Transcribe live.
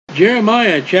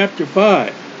Jeremiah chapter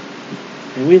 5.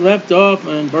 And we left off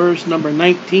in verse number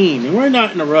 19. And we're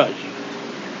not in a rush.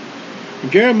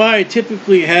 And Jeremiah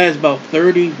typically has about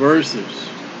 30 verses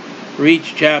for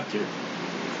each chapter.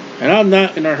 And I'm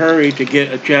not in a hurry to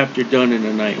get a chapter done in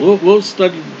a night. We'll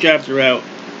study the chapter out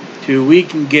till we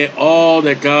can get all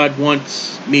that God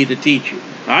wants me to teach you.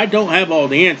 I don't have all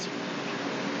the answers.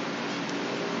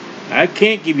 I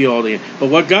can't give you all the answers. But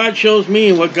what God shows me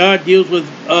and what God deals with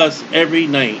us every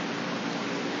night.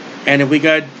 And if we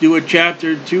got to do a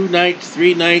chapter 2 nights,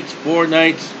 3 nights, 4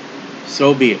 nights,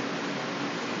 so be it.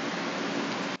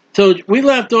 So we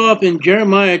left off in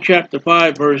Jeremiah chapter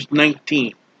 5, verse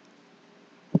 19.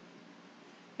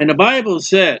 And the Bible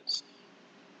says,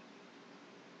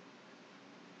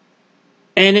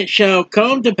 and it shall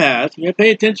come to pass, you have to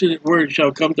pay attention to the word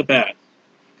shall come to pass,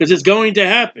 because it's going to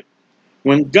happen.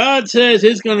 When God says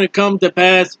it's going to come to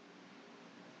pass,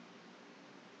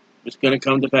 it's going to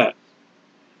come to pass.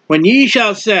 When ye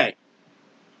shall say,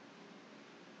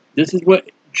 this is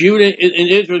what Judah and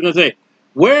Israel are going to say,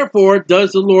 wherefore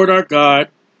does the Lord our God,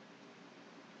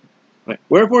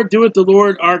 wherefore doeth the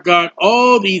Lord our God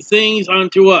all these things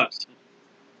unto us?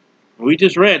 We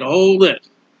just read a whole list.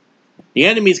 The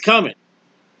enemy's coming.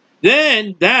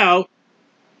 Then thou,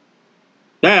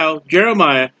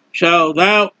 Jeremiah, shall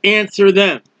thou answer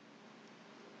them,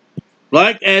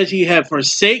 like as ye have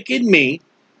forsaken me,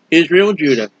 Israel and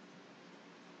Judah,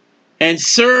 and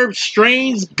served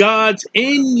strange gods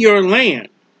in your land.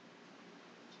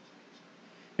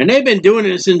 And they've been doing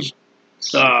it since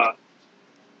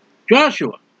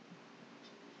Joshua.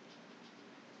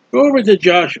 Go over to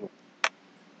Joshua.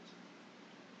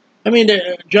 I mean,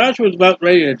 Joshua's about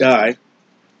ready to die.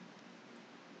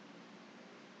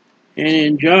 And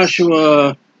in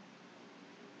Joshua,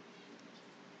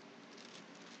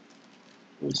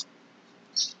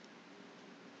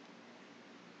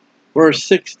 verse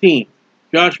 16.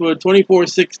 Joshua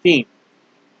 24:16.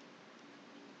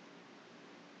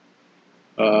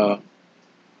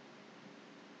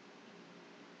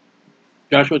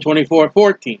 Joshua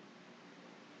 24:14.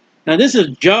 Now this is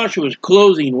Joshua's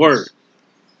closing word.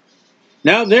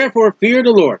 Now therefore fear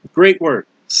the Lord. Great word.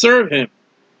 Serve him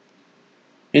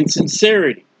in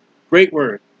sincerity. Great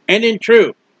word. And in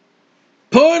truth.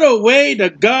 Put away the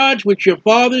gods which your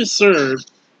fathers served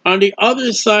on the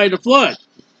other side of the flood.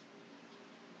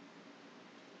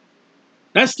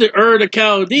 That's the Ur of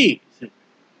Chaldees.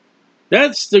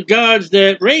 That's the gods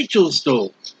that Rachel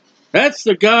stole. That's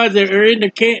the gods that are in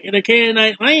the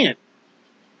Canaanite land.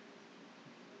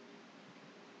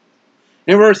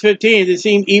 In verse 15, it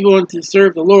seemed evil unto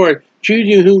serve the Lord. Choose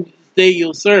you whom day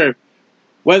you'll serve.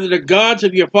 Whether the gods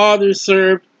of your fathers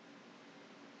served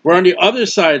were on the other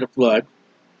side of the flood,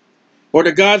 or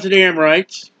the gods of the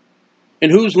Amorites, in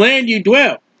whose land you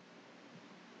dwell.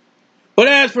 But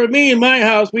as for me and my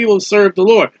house, we will serve the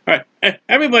Lord. All right.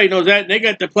 Everybody knows that. They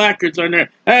got the placards on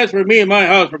there. As for me and my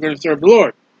house, we're going to serve the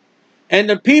Lord. And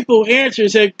the people answered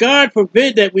and said, God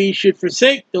forbid that we should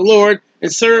forsake the Lord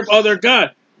and serve other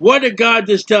gods. What did God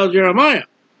just tell Jeremiah?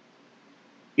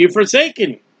 You're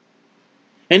forsaking him.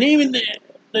 And even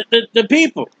the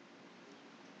people.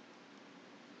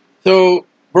 So,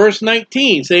 verse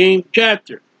 19, same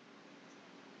chapter.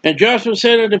 And Joshua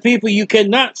said unto the people, you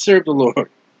cannot serve the Lord.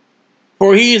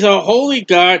 For he is a holy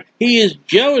God. He is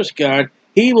jealous God.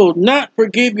 He will not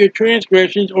forgive your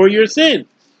transgressions or your sins.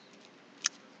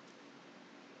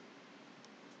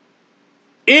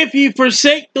 If you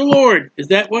forsake the Lord, is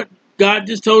that what God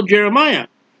just told Jeremiah?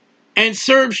 And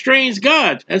serve strange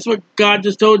gods. That's what God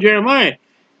just told Jeremiah.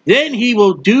 Then he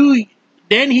will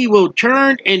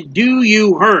turn and do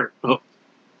you hurt. Oh.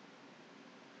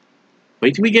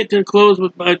 Wait till we get to the close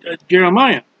with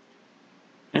Jeremiah.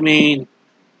 I mean,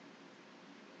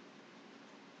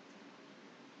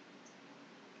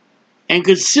 and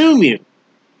consume you.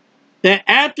 That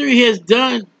after he has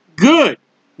done good,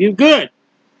 you good.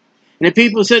 And the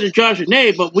people said to Joshua,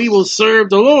 nay, but we will serve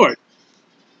the Lord.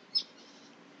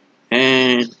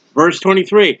 And verse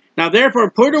 23. Now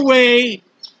therefore put away,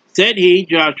 said he,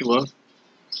 Joshua.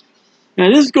 Now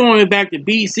this is going back to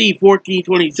BC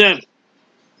 1427.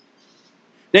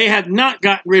 They have not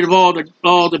gotten rid of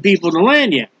all the people in the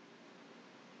land yet.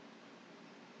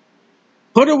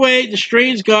 Put away the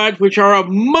strange gods which are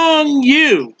among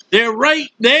you. They're right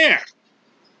there.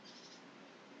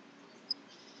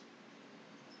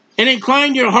 And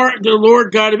incline your heart to the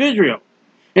Lord God of Israel.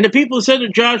 And the people said to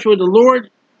Joshua, the Lord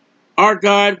our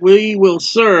God we will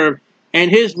serve,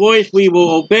 and his voice we will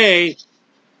obey.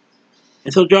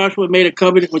 And so Joshua made a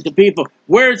covenant with the people.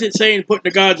 Where is it saying put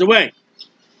the gods away?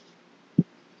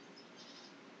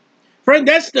 Friend,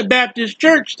 that's the Baptist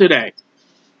church today.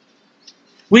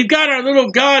 We've got our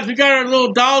little gods, we got our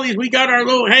little dollies, we got our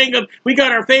little hang-up, we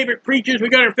got our favorite preachers, we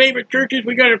got our favorite churches,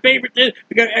 we got our favorite this,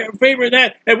 we got our favorite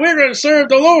that, and we're going to serve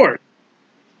the Lord.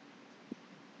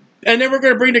 And then we're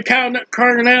going to bring the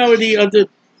carnality of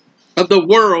the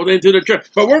world into the church.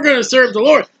 But we're going to serve the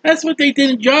Lord. That's what they did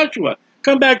in Joshua.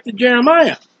 Come back to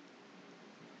Jeremiah.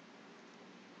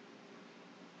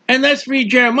 And let's read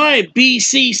Jeremiah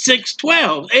BC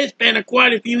 6:12. It's been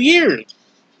quite a few years.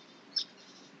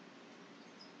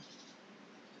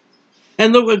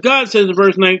 And look what God says in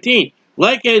verse 19.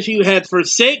 Like as you had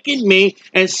forsaken me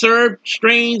and served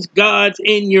strange gods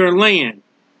in your land.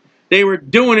 They were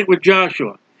doing it with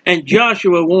Joshua. And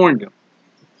Joshua warned them.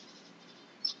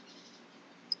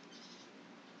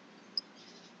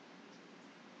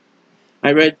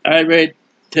 I read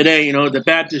today, the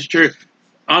Baptist church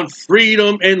on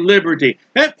freedom and liberty.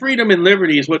 That freedom and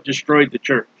liberty is what destroyed the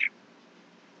church.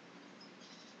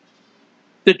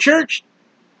 The church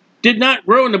did not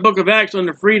grow in the book of Acts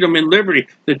under freedom and liberty.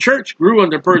 The church grew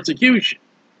under persecution.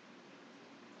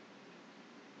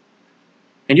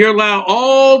 And you allow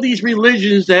all these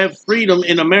religions to have freedom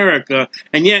in America,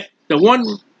 and yet the one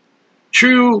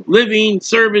true living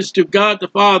service to God the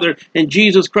Father and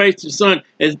Jesus Christ the Son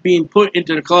is being put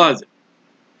into the closet,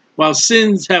 while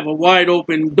sins have a wide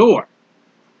open door.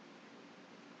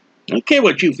 I don't care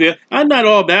what you feel. I'm not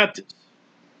all Baptist.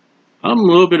 I'm a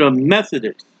little bit of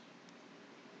Methodist.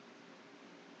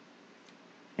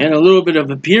 And a little bit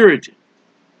of a Puritan.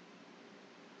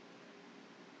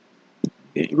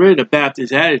 Get rid of the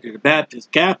Baptist attitude, the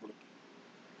Baptist Catholic.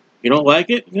 You don't like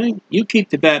it? You keep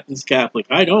the Baptist Catholic.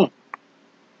 I don't.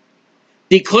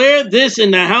 Declare this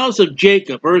in the house of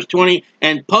Jacob, verse 20,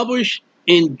 and publish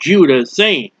in Judah,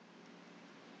 saying.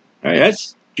 All right,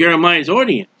 that's Jeremiah's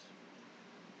audience.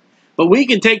 But we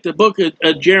can take the book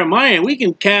of Jeremiah and we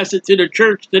can cast it to the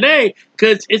church today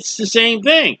because it's the same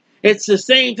thing. It's the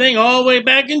same thing all the way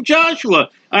back in Joshua.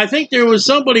 I think there was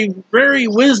somebody very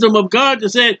wisdom of God that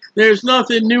said there's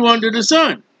nothing new under the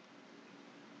sun.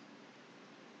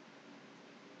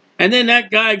 And then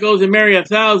that guy goes and marries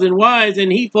 1,000 wives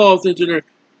and he falls into the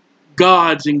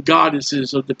gods and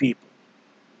goddesses of the people.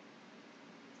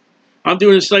 I'm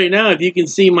doing a study now. If you can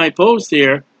see my post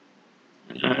here,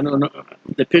 I don't know,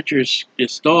 the picture is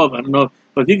stalled. I don't know.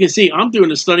 But if you can see, I'm doing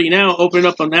a study now, opening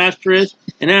up on Ashtoreth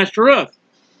and Ashtaroth.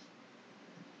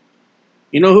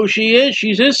 You know who she is?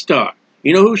 She's Ishtar.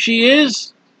 You know who she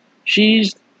is?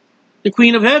 She's the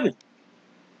Queen of Heaven.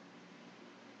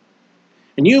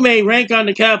 And you may rank on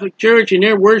the Catholic Church and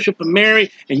they're worshiping Mary,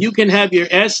 and you can have your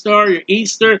Estar, your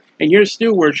Easter, and you're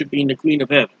still worshiping the Queen of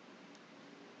Heaven.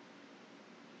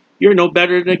 You're no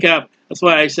better than a Catholic. That's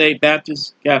why I say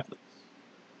Baptist Catholics.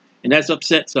 And that's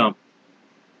upset some.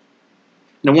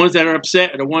 And the ones that are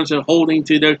upset are the ones that are holding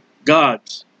to their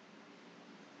gods.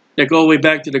 That go way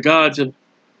back to the gods of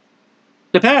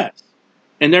the past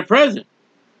and their present.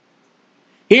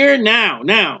 Here now,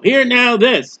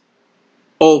 this.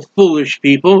 Oh, foolish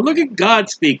people. Look at God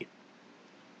speaking.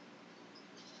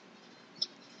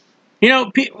 You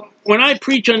know, when I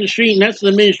preach on the street, and that's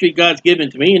the ministry God's given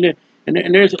to me, and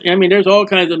there's all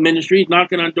kinds of ministries,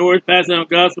 knocking on doors, passing out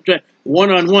gospel,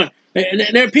 one-on-one. And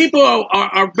there people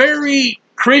are very,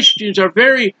 Christians are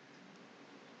very,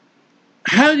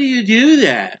 how do you do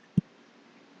that?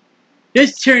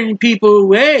 It's turning people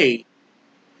away.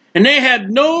 And they have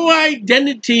no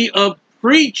identity of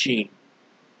preaching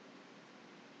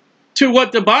to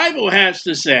what the Bible has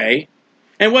to say.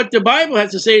 And what the Bible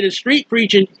has to say, the street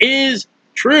preaching is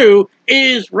true,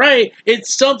 is right.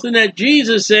 It's something that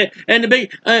Jesus said. And the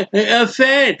big,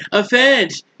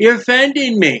 offense, you're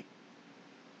offending me.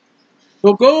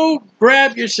 So go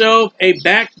grab yourself a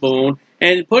backbone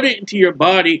and put it into your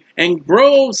body and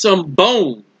grow some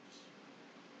bones.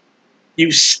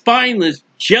 You spineless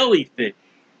jellyfish.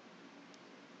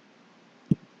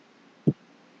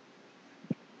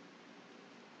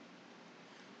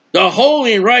 The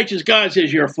holy and righteous God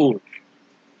says you're foolish.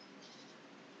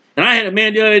 And I had a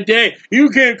man the other day, you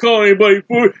can't call anybody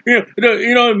foolish.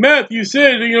 You know, Matthew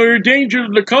said, you're a danger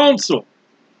to the council.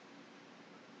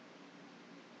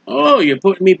 Oh, you're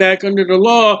putting me back under the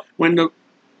law when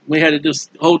we had this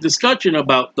whole discussion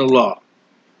about the law.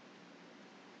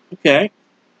 Okay.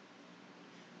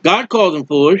 God calls them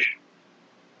foolish.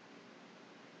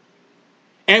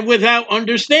 And without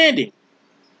understanding.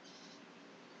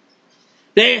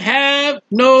 They have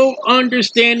no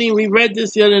understanding. We read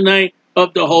this the other night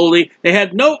of the holy. They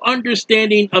have no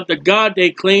understanding of the God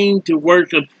they claim to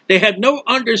worship. They have no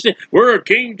understanding. We're a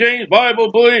King James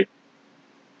Bible belief.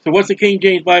 So what's the King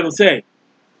James Bible say?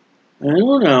 I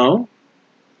don't know.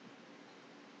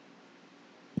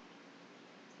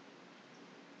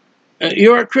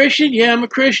 You're a Christian? Yeah, I'm a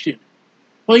Christian.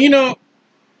 Well, you know,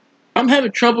 I'm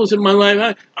having troubles in my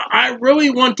life. I really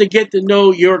want to get to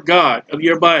know your God of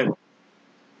your Bible.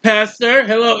 Pastor,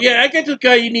 hello. Yeah, I got this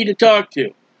guy you need to talk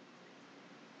to.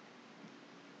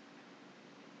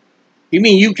 You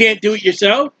mean you can't do it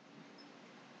yourself?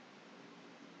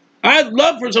 I'd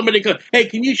love for somebody to go, hey,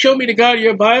 can you show me the God of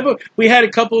your Bible? We had a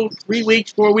couple, 3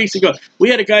 weeks, 4 weeks ago. We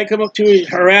had a guy come up to us,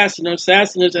 harassing us,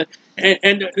 asking us,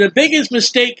 and the biggest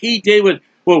mistake he did was,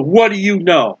 well, what do you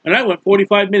know? And I went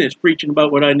 45 minutes preaching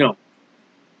about what I know.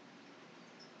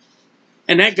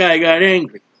 And that guy got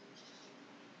angry.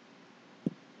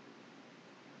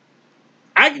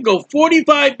 I could go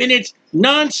 45 minutes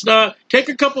nonstop, take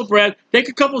a couple breaths, take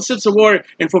a couple sips of water,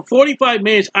 and for 45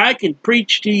 minutes I can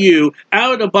preach to you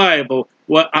out of the Bible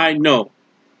what I know.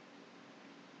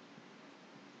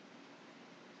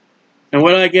 And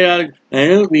what do I get out of it? I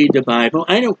don't read the Bible.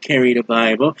 I don't carry the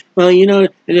Bible. Well, you know,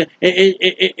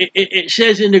 it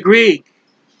says in the Greek.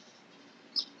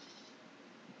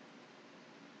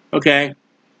 Okay.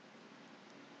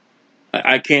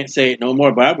 I can't say it no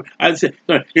more, but I'd say,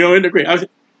 you know, in the Greek.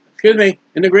 Excuse me,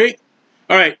 in the Greek?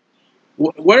 All right.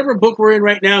 Whatever book we're in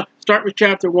right now, start with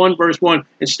chapter 1, verse 1,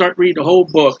 and start reading the whole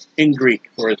book in Greek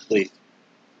for us, please.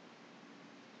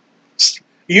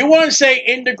 You want to say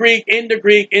in the Greek, in the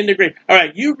Greek, in the Greek. All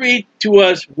right, you read to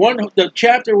us the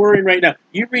chapter we're in right now.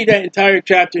 You read that entire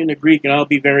chapter in the Greek, and I'll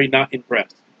be very not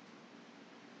impressed.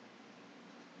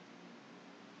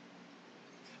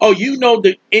 Oh, you know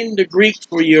the in the Greek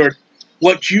for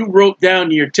what you wrote down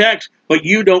in your text, but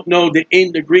you don't know the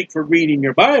in the Greek for reading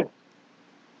your Bible.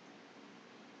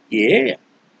 Yeah,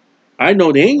 I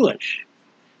know the English.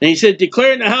 And he said,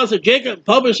 declare in the house of Jacob,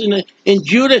 published in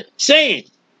Judah, saying,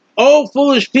 oh,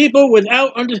 foolish people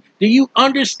without understanding. Do you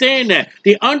understand that?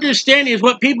 The understanding is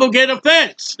what people get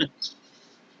offense.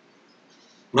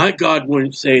 My God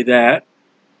wouldn't say that.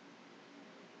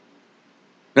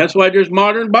 That's why there's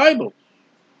modern Bibles.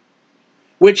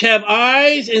 Which have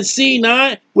eyes and see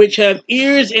not, which have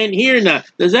ears and hear not.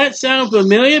 Does that sound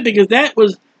familiar? Because that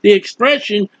was the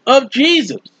expression of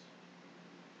Jesus.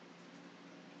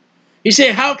 You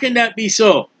say, how can that be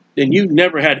so? Then you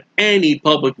never had any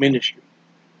public ministry.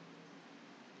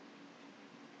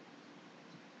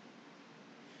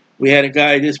 We had a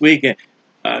guy this weekend.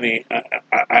 I mean,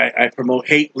 I promote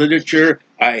hate literature.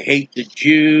 I hate the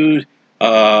Jews.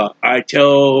 I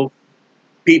tell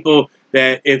people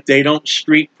that if they don't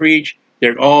street preach,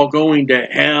 they're all going to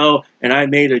hell. And I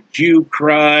made a Jew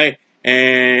cry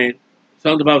and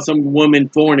something about some woman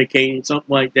fornicating,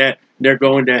 something like that. They're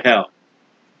going to hell.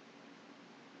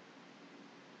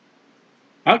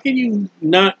 How can you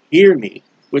not hear me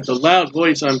with the loud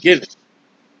voice I'm giving?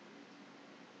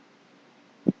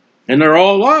 And they're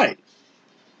all lies.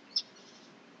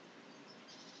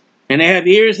 And they have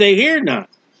ears they hear not.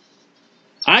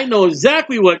 I know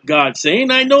exactly what God's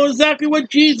saying. I know exactly what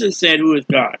Jesus said, who is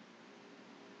God.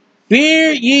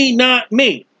 Fear ye not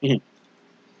me.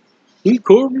 He's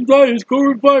coronavirus,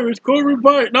 coronavirus,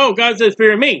 coronavirus. No, God says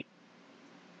fear me.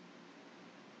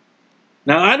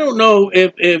 Now, I don't know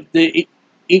if the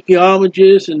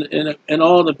ecologists and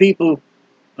all the people,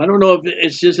 I don't know if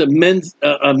it's just a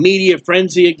media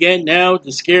frenzy again now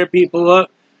to scare people up.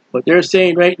 But they're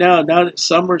saying right now that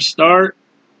summer start,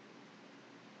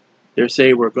 they're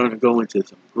saying we're going to go into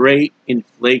some great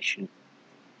inflation.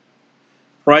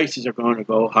 Prices are going to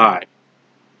go high.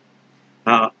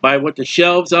 By what the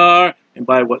shelves are and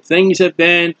by what things have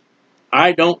been,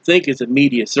 I don't think it's a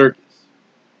media circus.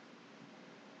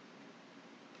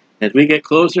 As we get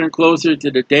closer and closer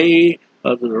to the day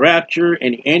of the rapture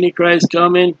and the Antichrist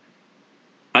coming,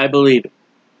 I believe it.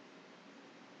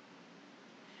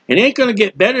 It ain't going to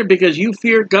get better because you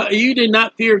fear God. You did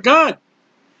not fear God.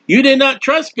 You did not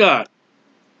trust God.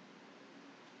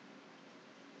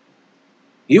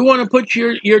 You want to put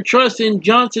your trust in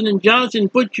Johnson & Johnson,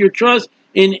 put your trust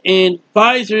in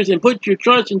Pfizer's, and put your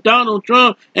trust in Donald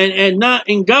Trump and not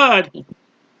in God.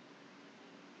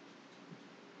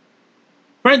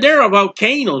 Friend, there are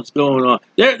volcanoes going on.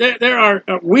 There are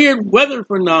weird weather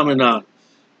phenomena.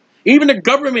 Even the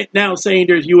government now saying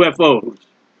there's UFOs.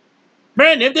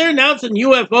 Friend, if they're announcing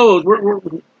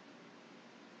UFOs,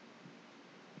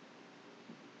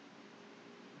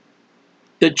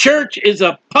 the church is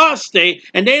apostate,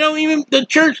 and the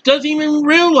church doesn't even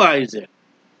realize it.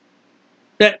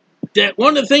 That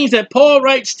one of the things that Paul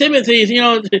writes Timothy is,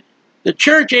 the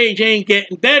church age ain't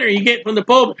getting better. You get from the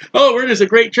pulpit, oh, we're just a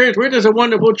great church. We're just a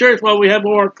wonderful church while we have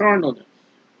all our carnalness.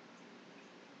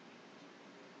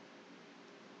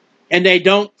 And they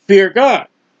don't fear God.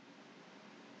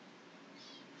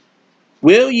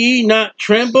 Will ye not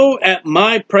tremble at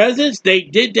my presence? They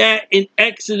did that in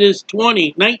Exodus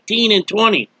 20, 19 and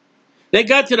 20. They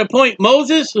got to the point,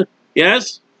 Moses,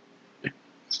 yes,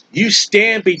 you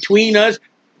stand between us.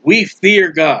 We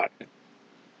fear God.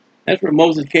 That's where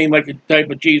Moses came like a type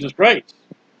of Jesus Christ.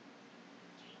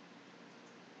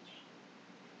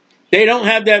 They don't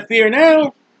have that fear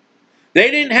now.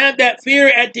 They didn't have that fear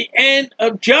at the end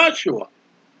of Joshua.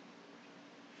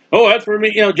 Oh, that's for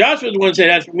me. You know, Joshua's the one who said,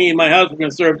 that's for me and my house, we're going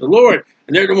to serve the Lord.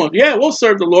 And they're the ones, yeah, we'll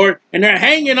serve the Lord. And they're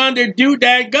hanging on their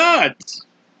doodad gods.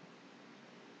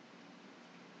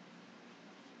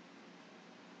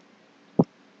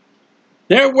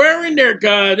 They're wearing their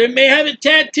God. They may have it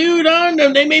tattooed on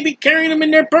them. They may be carrying them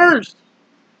in their purse.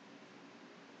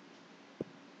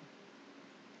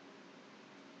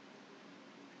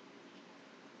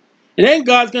 And then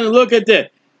God's going to look at this.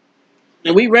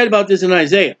 And we read about this in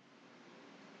Isaiah.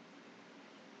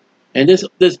 And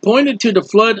this pointed to the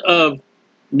flood of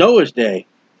Noah's day.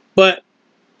 But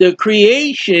the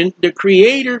creation, the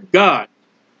creator God,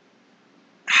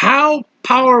 how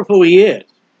powerful he is.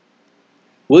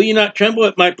 Will you not tremble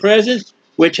at my presence,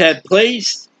 which had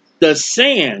placed the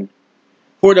sand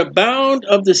for the bound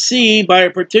of the sea by a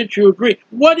particular degree?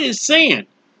 What is sand?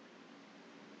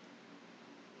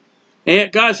 And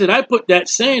God said, I put that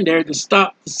sand there to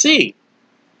stop the sea,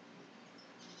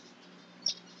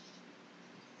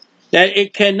 that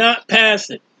it cannot pass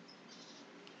it.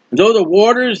 Though the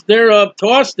waters thereof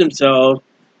toss themselves,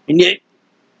 and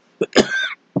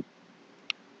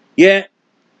yet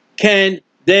can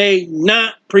they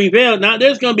not prevail. Now,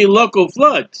 there's going to be local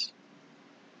floods.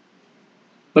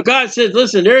 But God says,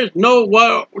 listen, there's no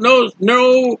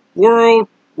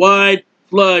worldwide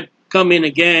flood coming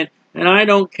again. And I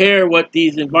don't care what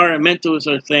these environmentalists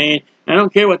are saying. I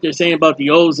don't care what they're saying about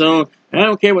the ozone. I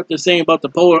don't care what they're saying about the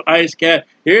polar ice cap.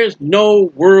 There's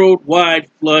no worldwide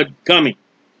flood coming.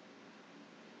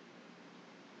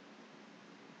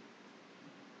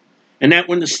 And that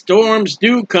when the storms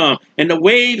do come and the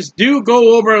waves do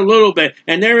go over a little bit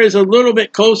and there is a little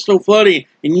bit coastal flooding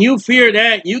and you fear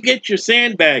that, you get your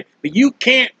sandbag. But you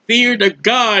can't fear the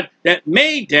God that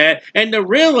made that and to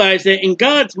realize that in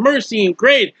God's mercy and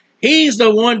grace, he's the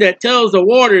one that tells the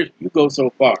waters, you go so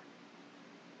far.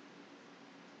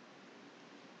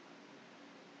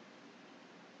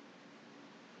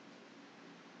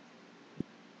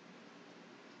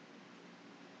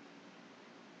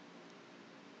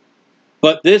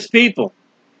 But this people,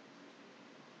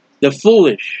 the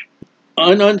foolish,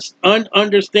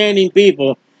 ununderstanding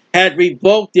people, had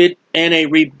revolted in a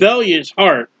rebellious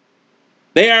heart.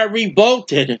 They are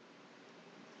revolted.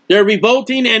 They're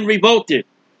revolting and revolted.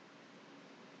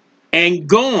 And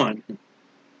gone.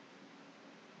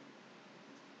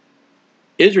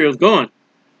 Israel's gone.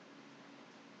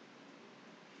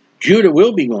 Judah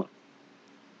will be gone.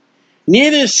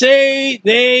 Neither say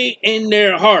they in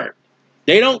their heart.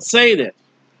 They don't say this.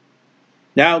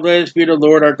 Now let us fear the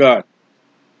Lord our God.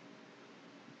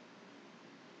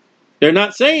 They're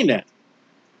not saying that.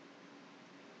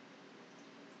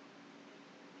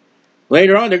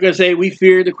 Later on, they're going to say, we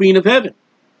fear the Queen of Heaven.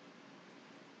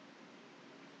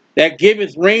 That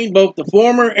giveth rain, both the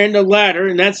former and the latter,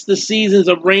 and that's the seasons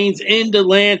of rains in the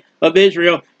land of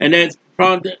Israel. And that's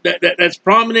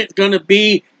prominent going to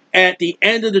be at the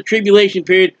end of the tribulation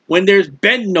period when there's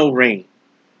been no rain.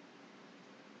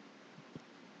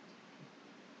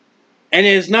 And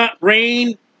it has not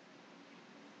rained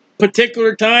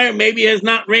particular time, maybe it has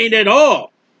not rained at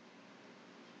all.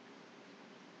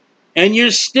 And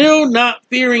you're still not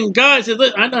fearing God. Says,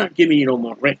 look, I'm not giving you no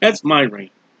more rain. That's my rain.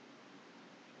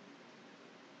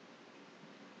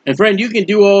 And friend, you can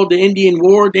do all the Indian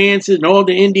war dances and all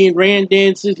the Indian ram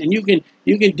dances, and you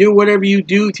can do whatever you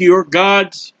do to your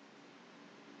gods.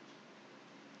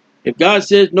 If God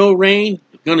says no rain,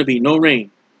 there's going to be no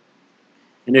rain.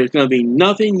 And there's going to be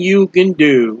nothing you can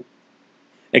do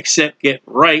except get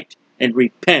right and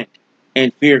repent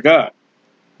and fear God.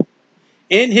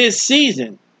 In his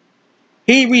season,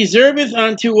 he reserveth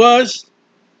unto us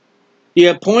the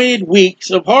appointed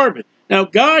weeks of harvest. Now,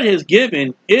 God has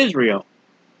given Israel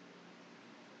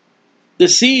the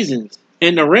seasons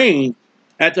and the rain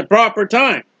at the proper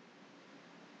time.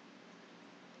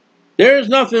 There's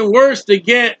nothing worse to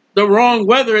get the wrong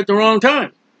weather at the wrong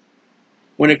time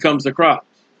when it comes to crops.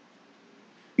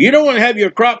 You don't want to have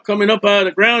your crop coming up out of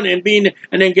the ground and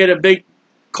then get a big,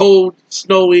 cold,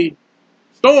 snowy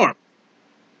storm.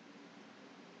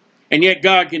 And yet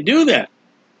God can do that.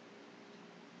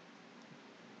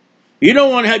 You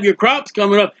don't want to have your crops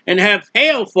coming up and have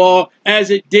hail fall as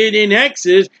it did in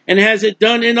Exodus and has it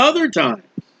done in other times.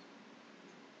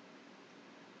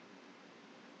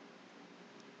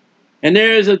 And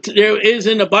there is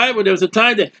in the Bible, there was a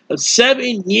time that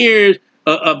 7 years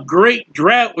of great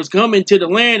drought was coming to the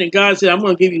land, and God said, I'm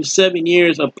going to give you 7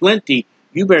 years of plenty.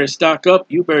 You better stock up.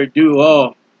 You better do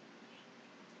all.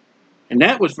 And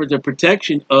that was for the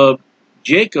protection of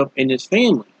Jacob and his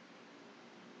family.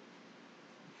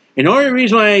 And the only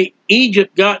reason why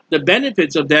Egypt got the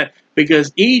benefits of that,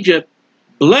 because Egypt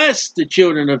blessed the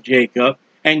children of Jacob,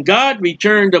 and God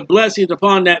returned the blessings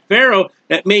upon that Pharaoh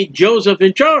that made Joseph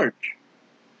in charge.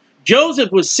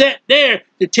 Joseph was set there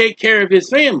to take care of his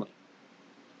family.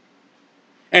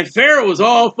 And Pharaoh was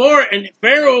all for it, and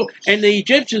Pharaoh and the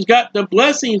Egyptians got the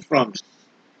blessings from it.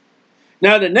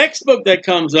 Now, the next book that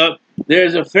comes up,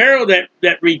 there's a Pharaoh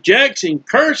that rejects and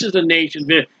curses the nation,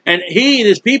 and he and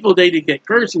his people, they get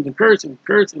cursing and cursing and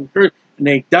cursing and cursing, and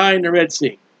they die in the Red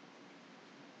Sea.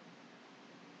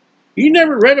 You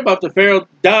never read about the Pharaoh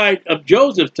died of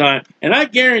Joseph's time, and I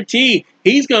guarantee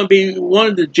he's going to be one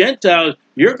of the Gentiles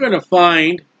you're going to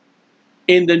find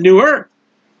in the new earth.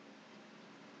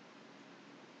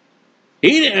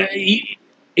 He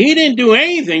didn't do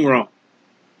anything wrong,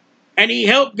 and he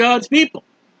helped God's people.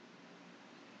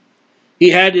 He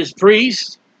had his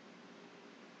priests,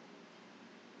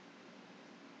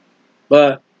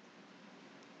 but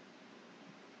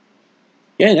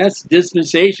yeah, that's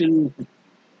dispensation.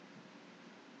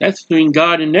 That's between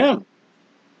God and them.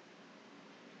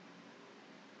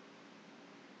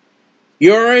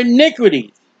 Your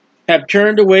iniquities have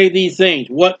turned away these things.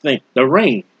 What thing? The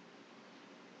rain.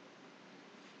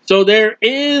 So there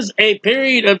is a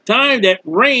period of time that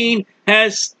rain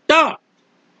has stopped.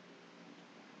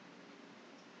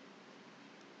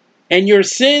 And your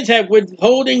sins have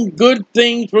withholding good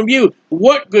things from you.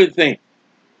 What good thing?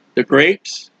 The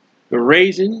grapes, the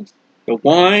raisins, the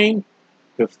wine,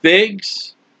 the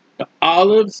figs, the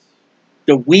olives,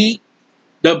 the wheat,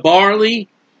 the barley,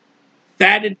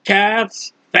 fatted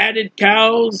calves, fatted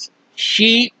cows,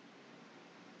 sheep.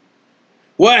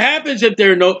 What happens if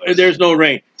there's no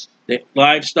rain? The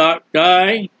livestock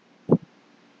die.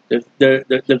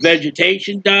 The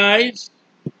vegetation dies.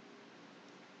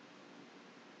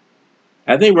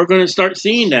 I think we're going to start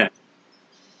seeing that.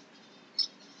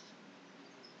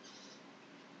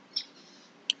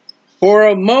 For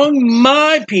among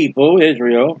my people,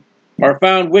 Israel, are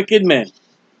found wicked men.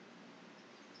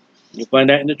 You find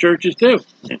that in the churches too.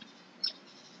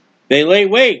 They lay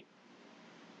wait.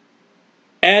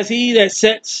 As he that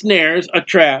sets snares a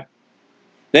trap,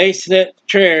 they set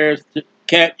snares to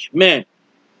catch men.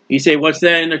 You say, what's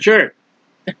that in the church?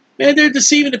 Man, they're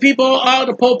deceiving the people out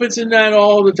of the pulpits and that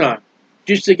all the time,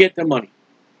 just to get the money.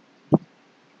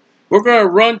 We're going to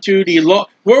run to the law.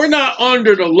 We're not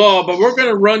under the law, but we're going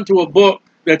to run to a book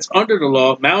that's under the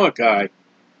law, Malachi.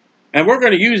 And we're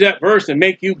going to use that verse and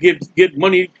make you give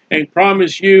money and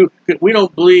promise you, because we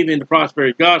don't believe in the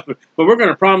prosperity gospel, but we're going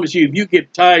to promise you if you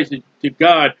give tithes to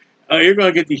God, you're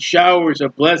going to get these showers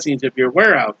of blessings of your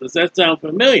warehouse. Does that sound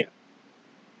familiar?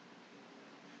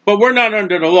 But we're not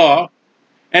under the law,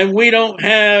 and we don't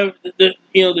have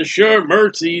the sure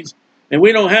mercies, and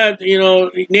we don't have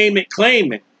name it,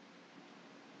 claim it.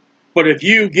 But if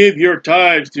you give your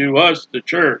tithes to us, the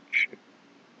church,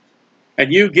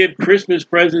 and you give Christmas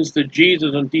presents to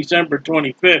Jesus on December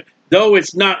 25th, though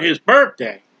it's not his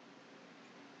birthday,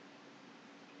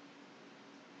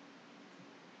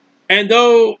 and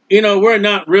though we're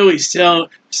not really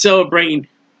celebrating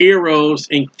Eros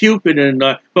and Cupid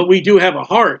but we do have a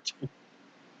heart,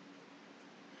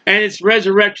 and it's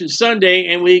Resurrection Sunday,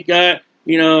 and we got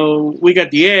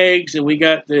the eggs and we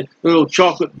got the little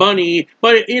chocolate bunny,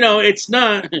 but it's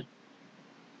not.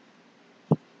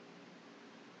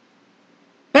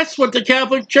 That's what the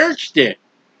Catholic Church did.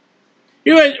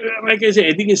 Like I said,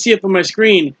 if you can see it from my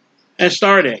screen,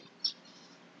 Astarte.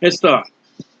 Let's start.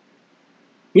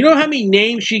 You know how many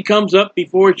names she comes up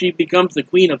before she becomes the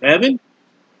Queen of Heaven?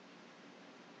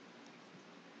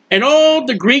 And all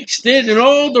the Greeks did and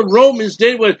all the Romans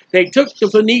did was they took the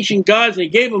Phoenician gods and they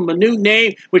gave them a new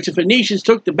name, which the Phoenicians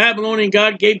took the Babylonian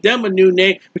god, gave them a new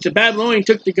name, which the Babylonians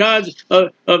took the gods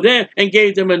of them and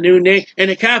gave them a new name, and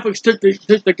the Catholics took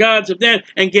the gods of them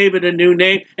and gave it a new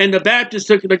name, and the Baptists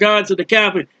took the gods of the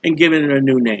Catholics and gave it a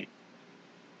new name.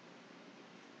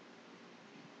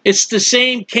 It's the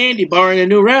same candy bar in a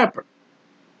new wrapper.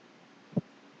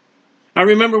 I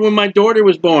remember when my daughter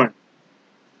was born.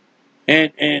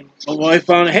 And my wife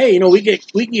found, hey, we can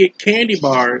get candy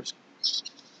bars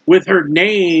with her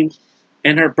name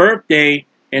and her birthday,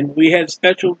 and we had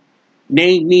special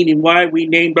name meaning why we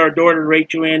named our daughter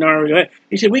Rachel Ann R.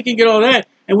 He said we can get all that,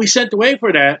 and we sent away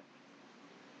for that,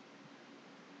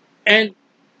 and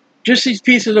just these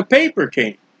pieces of paper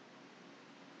came.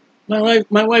 My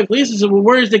wife Lisa said, well,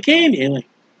 where's the candy? I'm like,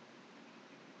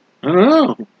 I don't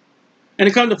know. And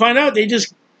to come to find out, they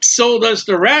just sold us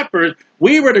the wrappers.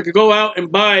 We were to go out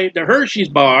and buy the Hershey's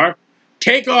bar,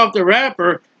 take off the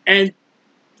wrapper, and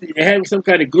have some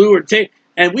kind of glue or tape.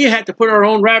 And we had to put our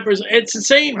own wrappers. It's the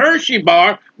same Hershey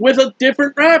bar with a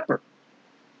different wrapper.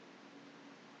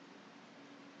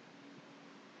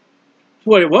 That's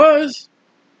what it was.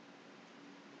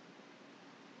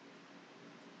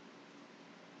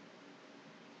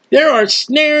 There are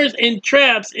snares and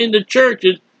traps in the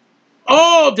churches,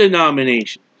 all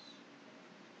denominations.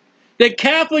 The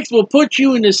Catholics will put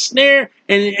you in a snare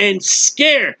and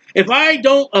scare. If I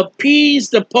don't appease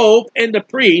the Pope and the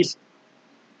priest,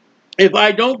 if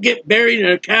I don't get buried in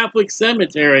a Catholic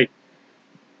cemetery,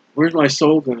 where's my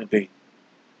soul going to be?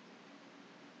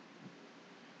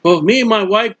 Well, if me and my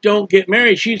wife don't get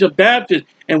married, she's a Baptist,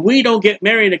 and we don't get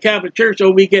married in a Catholic church,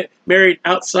 so we get married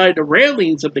outside the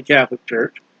railings of the Catholic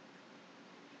church,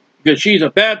 because she's a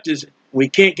Baptist, we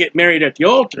can't get married at the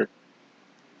altar.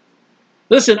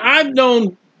 Listen, I've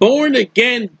known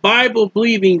born-again,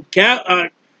 Bible-believing,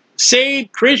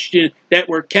 saved Christians that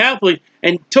were Catholic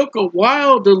and took a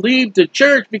while to leave the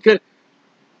church because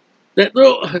that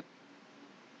little,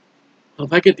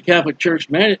 if I get the Catholic Church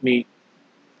mad at me,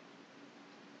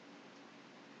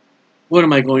 what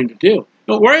am I going to do?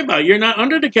 Don't worry about it. You're not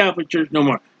under the Catholic Church no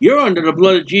more. You're under the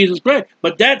blood of Jesus Christ.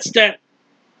 But that's that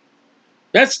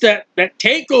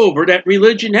takeover that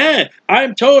religion had.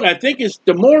 I'm told, I think it's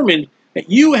the Mormons, that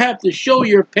you have to show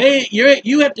your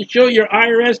you have to show your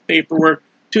IRS paperwork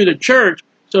to the church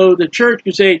so the church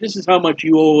can say, this is how much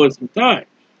you owe us in time.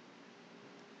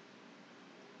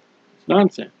 It's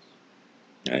nonsense.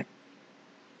 Okay?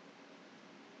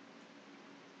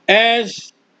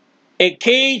 As a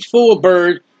cage full of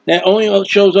birds that only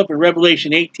shows up in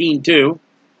Revelation 18:2,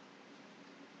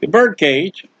 the bird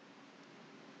cage.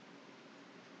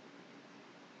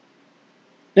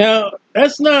 Now,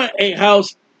 that's not a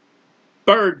house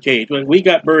bird cage. We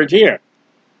got birds here.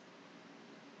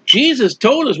 Jesus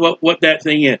told us what that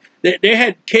thing is. They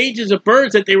had cages of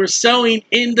birds that they were selling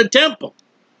in the temple.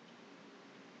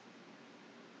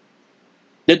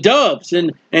 The doves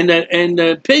and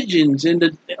the pigeons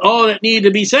and all that need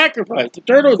to be sacrificed, the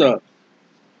turtle doves.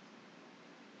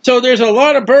 So there's a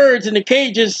lot of birds in the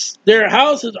cages. Their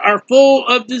houses are full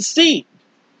of deceit.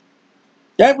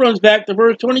 That runs back to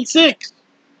verse 26.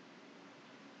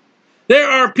 There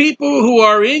are people who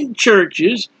are in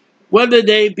churches, whether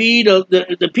they be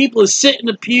the people who sit in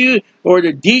the pew, or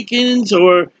the deacons,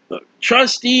 or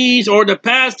trustees, or the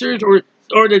pastors,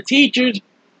 or the teachers,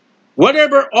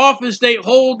 whatever office they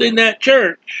hold in that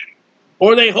church,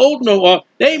 or they hold no office,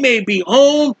 they may be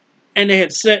home and they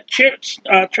have set traps,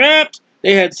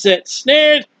 they have set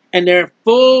snares, and they're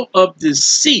full of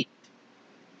deceit.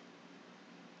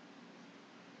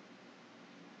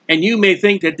 And you may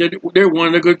think that they're one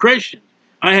of the good Christians.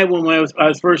 I had one when I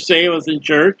was first saved. I was in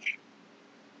church.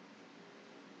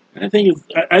 I think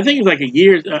it's like a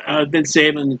year I've been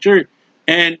saved in the church,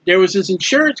 and there was this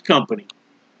insurance company,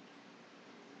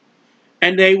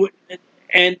 and I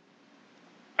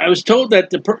was told that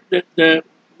the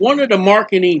one of the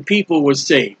marketing people was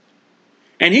saved,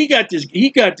 and he got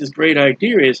this great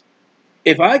idea is,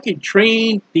 if I could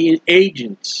train the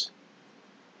agents,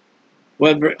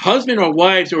 whether husband or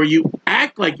wives, or you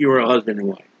act like you were a husband and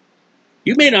wife,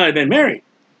 you may not have been married.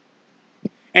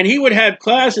 And he would have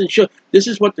class and show, this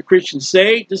is what the Christians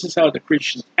say, this is how the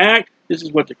Christians act, this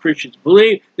is what the Christians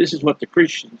believe, this is what the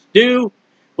Christians do.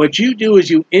 What you do is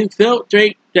you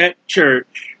infiltrate that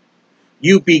church,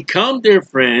 you become their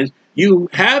friends, you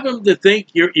have them to think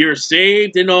you're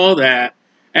saved and all that,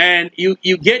 and you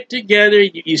get together,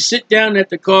 you sit down at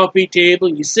the coffee table,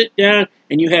 you sit down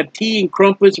and you have tea and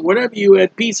crumpets, whatever you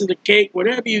had, pieces of cake,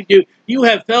 whatever you do, you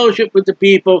have fellowship with the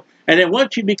people, and then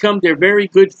once you become their very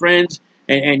good friends,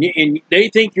 and they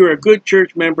think you're a good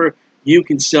church member, you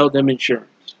can sell them insurance.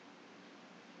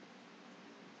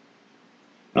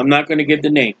 I'm not going to give the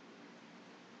name,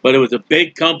 but it was a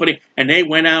big company, and they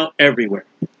went out everywhere.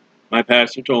 My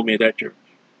pastor told me at that church.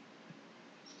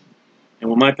 And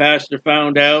when my pastor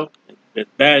found out, as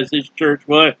bad as his church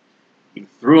was, he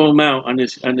threw them out on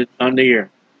the air.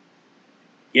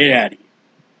 Get out of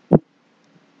here.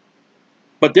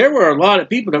 But there were a lot of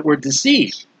people that were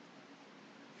deceived.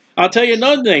 I'll tell you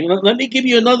another thing. Let me give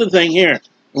you another thing here. And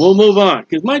we'll move on.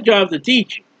 Because my job is to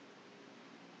teach you.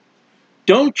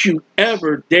 Don't you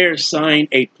ever dare sign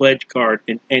a pledge card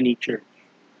in any church.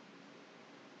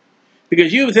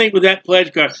 Because you think with that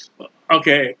pledge card,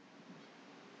 okay,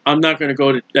 I'm not going to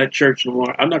go to that church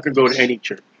anymore. I'm not going to go to any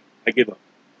church. I give up.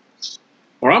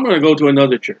 Or I'm going to go to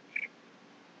another church.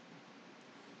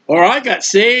 Or I got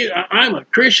saved. I'm a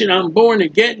Christian. I'm born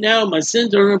again now. My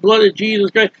sins are in the blood of Jesus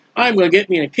Christ. I'm going to get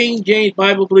me in a King James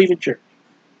Bible-believing church.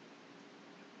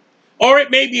 Or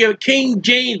it may be a King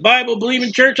James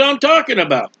Bible-believing church I'm talking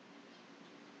about.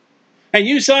 And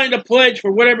you signed a pledge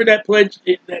for whatever that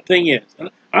thing is.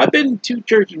 I've been in 2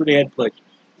 churches where they had pledges.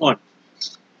 One.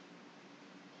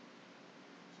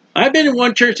 I've been in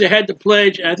 1 church that had the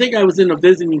pledge, and I think I was in a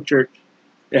visiting church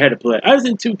that had a pledge. I was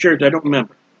in 2 churches, I don't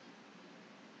remember.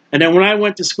 And then when I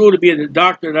went to school to be the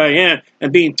doctor that I am,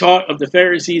 and being taught of the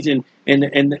Pharisees and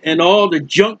all the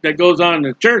junk that goes on in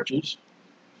the churches,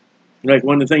 like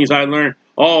one of the things I learned,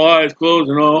 all eyes closed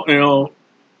and all,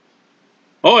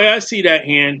 oh yeah, I see that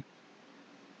hand.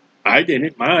 I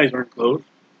didn't. My eyes weren't closed.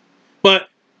 But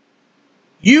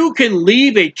you can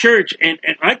leave a church, and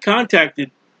I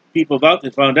contacted people about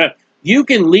this, found out, you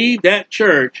can leave that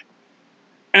church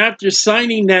after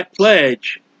signing that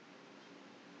pledge,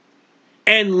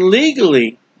 and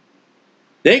legally,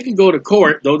 they can go to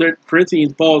court, though they're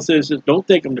Corinthians, Paul says, don't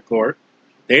take them to court.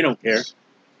 They don't care.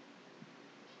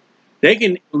 They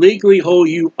can legally hold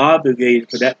you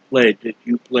obligated for that pledge that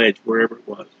you pledged wherever it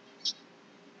was.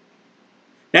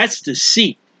 That's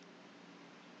deceit.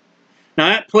 Now,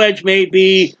 that pledge may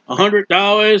be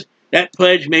 $100. That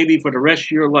pledge may be for the rest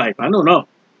of your life. I don't know.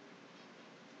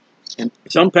 And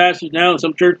some pastors now,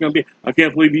 some church going to be, I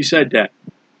can't believe you said that.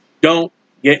 Don't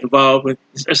get involved with.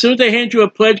 As soon as they hand you a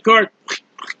pledge card,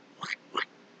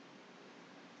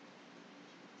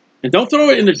 and don't throw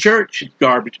it in the church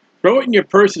garbage. Throw it in your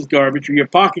purse's garbage or your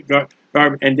pocket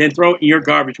garbage, and then throw it in your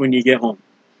garbage when you get home.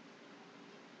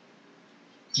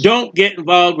 Don't get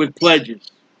involved with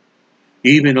pledges,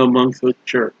 even amongst the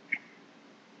church.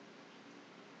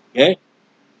 Okay?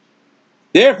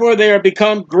 Therefore, they are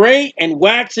become great and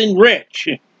waxen rich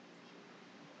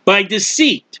by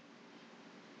deceit.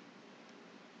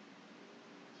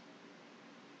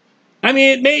 I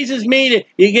mean, it amazes me that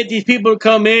you get these people to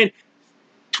come in,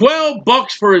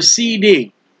 $12 for a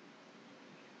CD.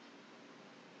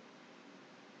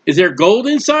 Is there gold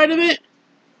inside of it?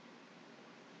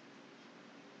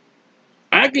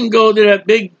 I can go to that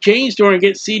big chain store and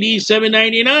get CDs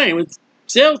 $7.99 with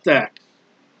sales tax.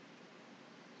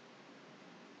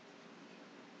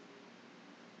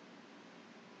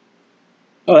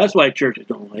 Oh, that's why churches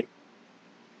don't like.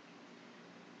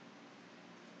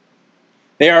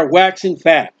 They are waxing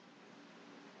fat.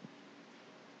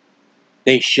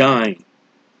 They shine.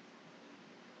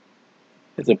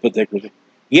 That's a particular thing.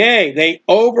 Yea, they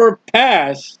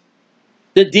overpass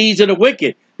the deeds of the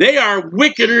wicked. They are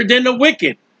wickeder than the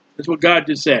wicked. That's what God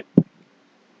just said.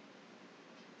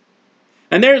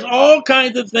 And there's all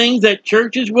kinds of things that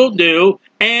churches will do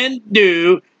and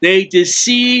do. They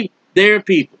deceive their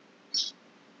people.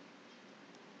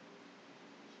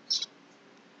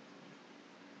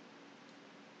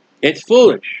 It's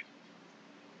foolish.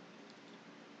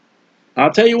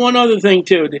 I'll tell you one other thing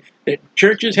too. That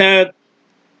churches have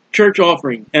church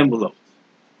offering envelopes.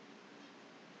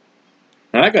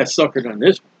 Now I got suckered on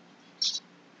this one.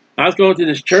 I was going to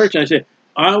this church and I said,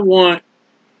 I want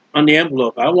on the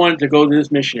envelope, I wanted to go to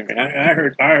this missionary. I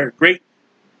heard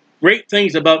great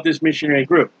things about this missionary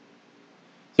group.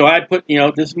 So I put,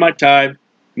 this is my tithe,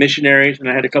 missionaries, and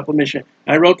I had a couple of missionaries.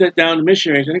 I wrote that down to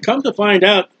missionaries, and it come to find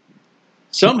out,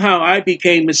 somehow I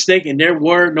became mistaken. There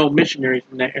were no missionaries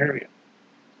from that area.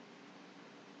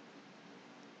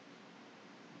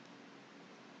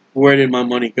 Where did my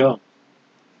money go?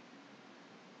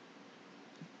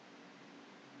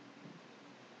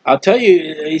 I'll tell you,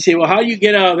 you say, well, how do you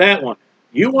get out of that one?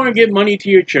 You want to give money to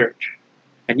your church,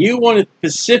 and you want to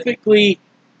specifically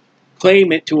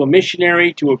claim it to a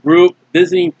missionary, to a group,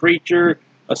 visiting preacher,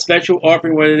 a special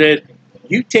offering, whatever it is.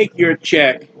 You take your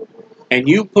check and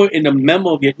you put in the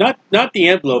memo, not the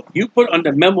envelope, you put on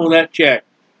the memo of that check,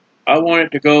 I want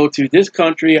it to go to this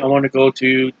country, I want to go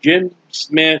to Jim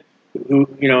Smith,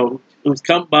 who's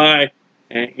come by,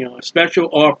 and a special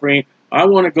offering, I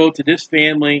want to go to this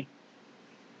family.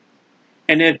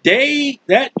 And if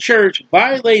that church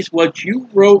violates what you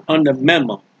wrote on the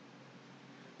memo,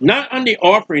 not on the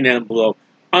offering envelope,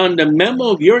 on the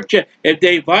memo of your check, if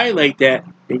they violate that,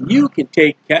 then you can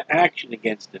take action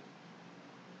against them.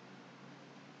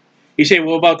 You say,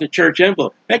 well, about the church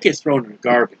envelope, that gets thrown in the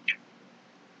garbage.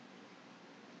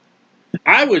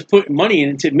 I was putting money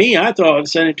into me. I thought I'd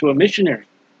send it to a missionary.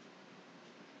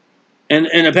 And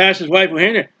the pastor's wife went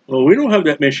in there, well, we don't have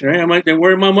that missionary. I'm like, then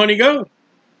where'd my money go?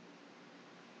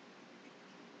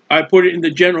 I put it in the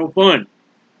general fund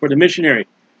for the missionary.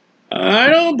 I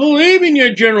don't believe in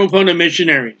your general fund of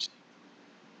missionaries.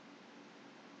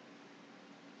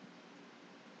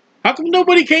 How come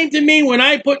nobody came to me when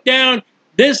I put down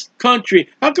this country.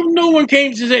 How come no one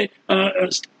came to say,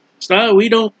 Style, we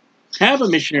don't have a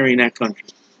missionary in that country?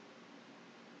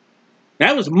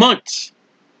 That was months.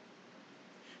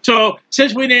 So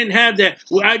since we didn't have that,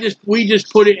 we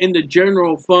just put it in the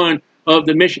general fund of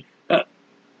the mission.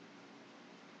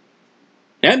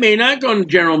 That may not go in the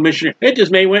general mission. It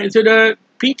just may went into the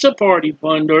pizza party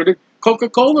fund or the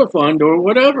Coca-Cola fund or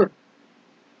whatever.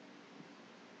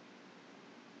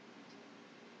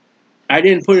 I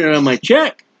didn't put it on my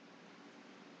check.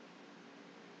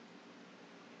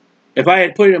 If I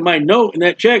had put it in my note and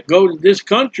that check, go to this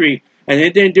country, and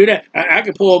it didn't do that, I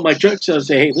could pull up my check and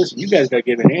say, hey, listen, you guys got to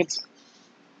give an answer.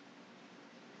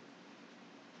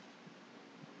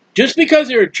 Just because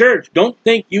they're a church, don't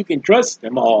think you can trust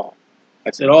them all.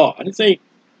 I said all. I didn't say,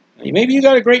 maybe you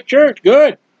got a great church.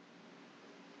 Good.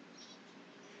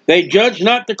 They judge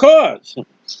not the cause.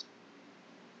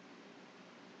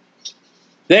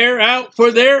 They're out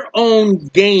for their own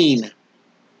gain.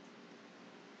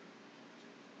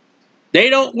 They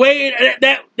don't weigh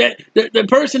the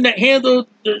person that handled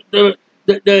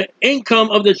the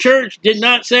income of the church did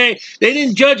not say, they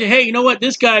didn't judge it. Hey, you know what?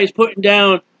 This guy is putting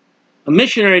down a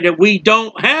missionary that we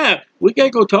don't have. We got to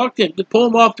go talk to him to pull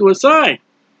him off to a side.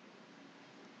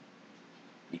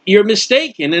 You're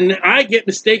mistaken, and I get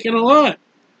mistaken a lot.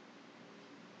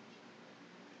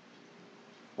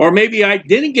 Or maybe I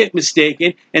didn't get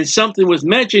mistaken and something was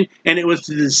mentioned and it was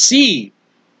to deceive.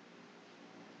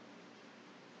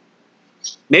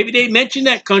 Maybe they mentioned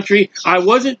that country. I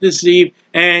wasn't deceived.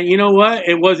 And you know what?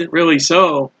 It wasn't really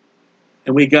so.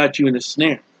 And we got you in a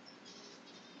snare.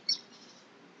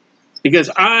 Because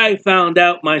I found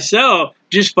out myself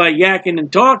just by yakking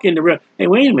and talking to, hey,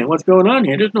 wait a minute, what's going on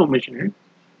here? There's no missionary.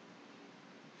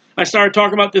 I started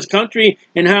talking about this country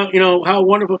and how, how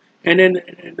wonderful. And then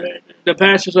the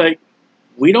pastor's like,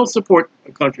 we don't support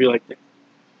a country like that.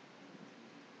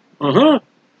 Uh-huh.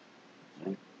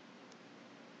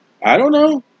 I don't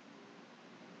know.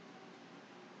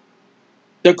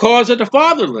 The cause of the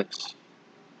fatherless.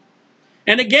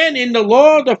 And again, in the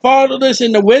law, the fatherless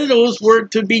and the widows were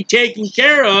to be taken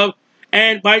care of.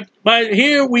 And by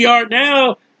here we are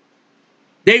now,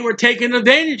 they were taking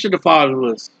advantage of the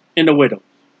fatherless and the widows.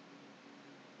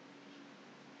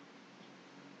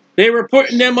 They were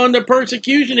putting them under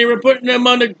persecution. They were putting them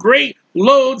under great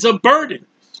loads of burden.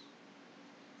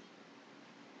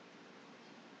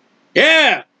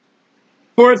 Yeah.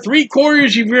 For 3/4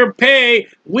 of your pay,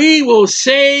 we will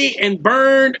say and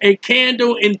burn a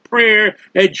candle in prayer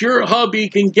that your hubby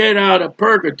can get out of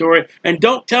purgatory. And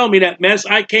don't tell me that mess.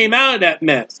 I came out of that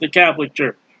mess, the Catholic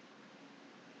Church.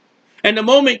 And the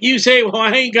moment you say, well,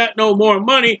 I ain't got no more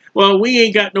money, well, we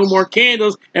ain't got no more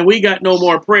candles and we got no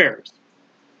more prayers.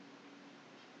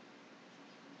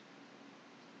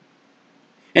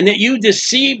 And that you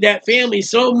deceive that family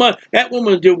so much, that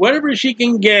woman will do whatever she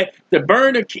can get to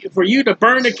for you to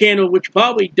burn a candle, which you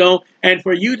probably don't, and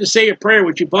for you to say a prayer,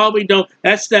 which you probably don't.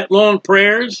 That's that long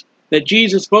prayers that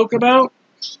Jesus spoke about.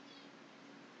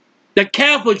 The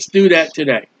Catholics do that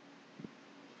today.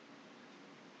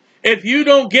 If you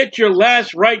don't get your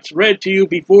last rites read to you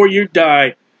before you die,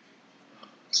 I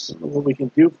don't know what we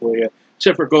can do for you,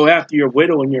 except for go after your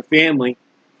widow and your family.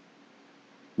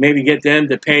 Maybe get them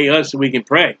to pay us so we can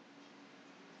pray.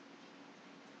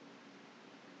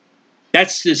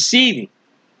 That's deceiving.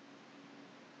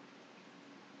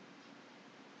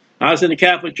 I was in the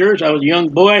Catholic Church. I was a young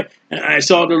boy, and I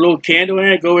saw the little candle, and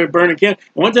I'd go over and burn a candle.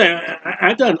 One time,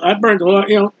 I burned a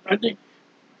lot, I think,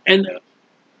 and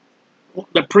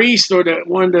the priest or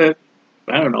one of the,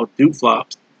 I don't know,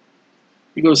 dooflops,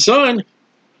 he goes, son,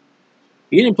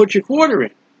 you didn't put your quarter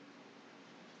in.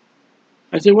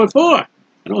 I said, what for?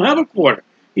 I don't have a quarter.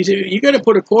 He said, you got to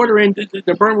put a quarter in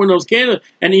to burn one of those candles,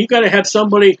 and you got to have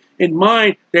somebody in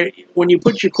mind that when you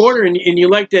put your quarter in and you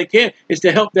light that candle, is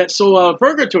to help that soul out of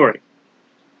purgatory.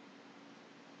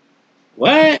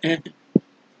 What?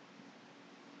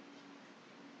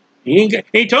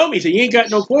 He told me, he said, you ain't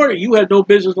got no quarter. You have no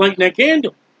business lighting that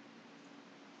candle.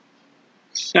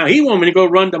 Now, he wanted me to go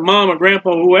run to mom or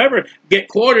grandpa or whoever, get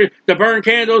quarters to burn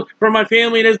candles for my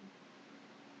family.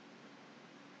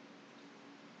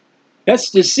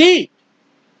 That's deceit.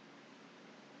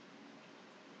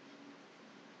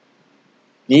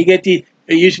 You get these,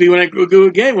 it used to be when I grew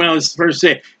again, when I was first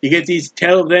saved, you get these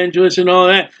televangelists and all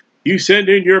that. You send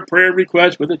in your prayer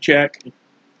request with a check.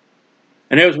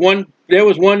 And there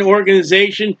was one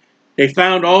organization, they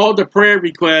found all the prayer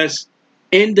requests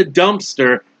in the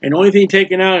dumpster, and the only thing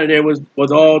taken out of there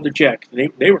was all the checks.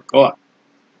 They were caught.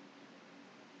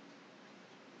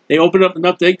 They opened up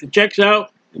enough to take the checks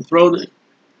out and throw the...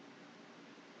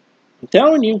 I'm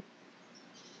telling you.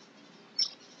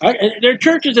 There are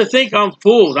churches that think I'm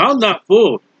fooled. I'm not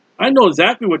fooled. I know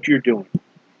exactly what you're doing.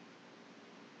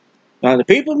 Now, the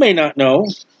people may not know,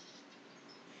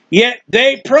 yet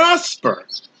they prosper.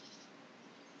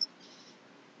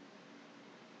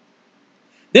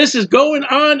 This is going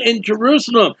on in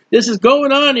Jerusalem. This is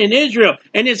going on in Israel.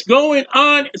 And it's going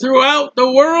on throughout the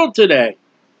world today.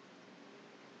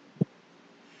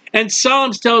 And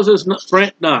Psalms tells us,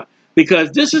 fret not.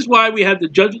 Because this is why we have the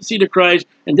judgment seat of Christ.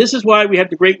 And this is why we have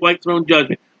the great white throne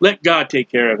judgment. Let God take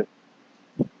care of it.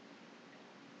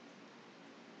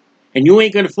 And you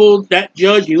ain't going to fool that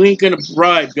judge. You ain't going to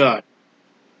bribe God.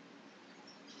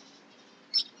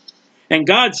 And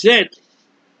God said,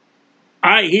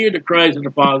 I hear the cries of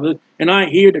the fatherless, and I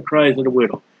hear the cries of the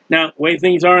widow. Now, the way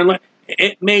things are in life,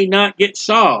 it may not get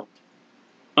solved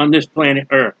on this planet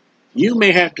Earth. You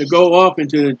may have to go off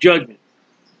into the judgment.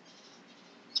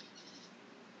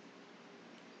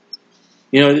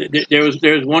 You know, there was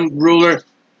one ruler,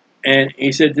 and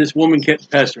he said this woman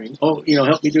kept pestering. Oh, you know,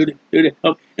 help me do this.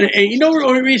 Help. And you know the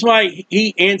only reason why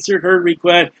he answered her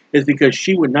request is because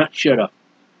she would not shut up.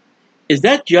 Is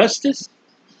that justice?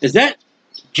 Is that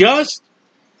just?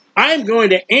 I'm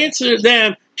going to answer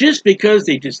them just because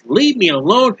they just leave me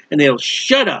alone and they'll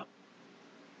shut up.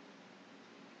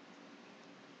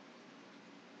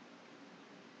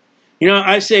 You know,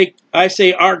 I say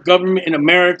our government in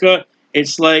America,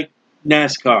 it's like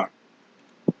NASCAR.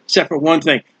 Except for one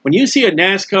thing. When you see a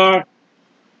NASCAR,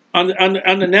 on the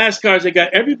NASCARs, they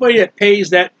got everybody that pays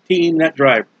that team, that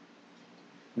driver.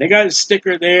 They got a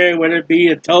sticker there, whether it be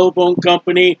a telephone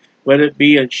company, whether it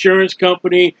be an insurance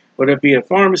company, whether it be a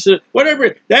pharmacist,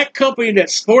 whatever. That company that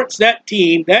supports that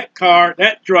team, that car,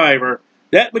 that driver,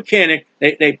 that mechanic,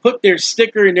 they put their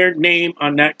sticker and their name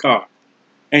on that car.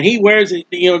 And he wears it,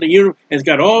 you know, the uniform, has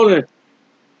got all the...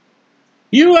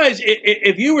 You guys,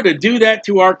 if you were to do that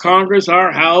to our Congress,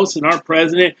 our House, and our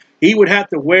president, he would have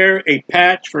to wear a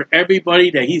patch for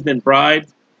everybody that he's been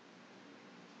bribed.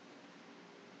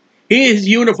 His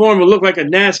uniform will look like a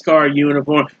NASCAR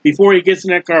uniform before he gets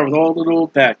in that car with all the little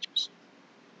patches.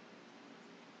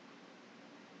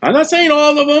 I'm not saying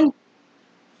all of them,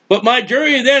 but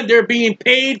majority of them, they're being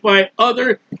paid by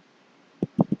other.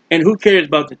 And who cares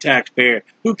about the taxpayer?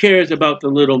 Who cares about the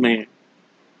little man?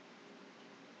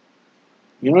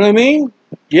 You know what I mean?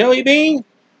 Jelly bean?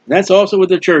 That's also with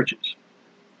the churches.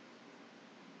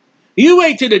 You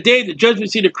wait till the day the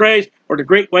judgment seat of Christ or the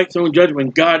great white throne judgment when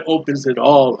God opens it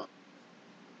all up.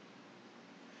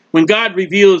 When God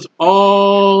reveals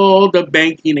all the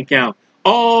banking account,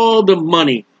 all the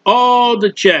money, all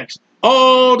the checks,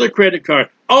 all the credit card,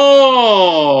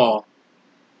 all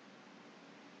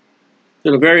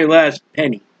to the very last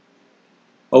penny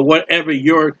or whatever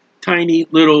your tiny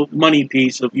little money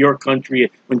piece of your country is.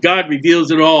 When God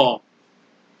reveals it all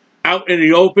out in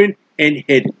the open and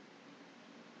hidden.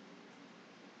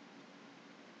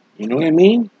 You know what I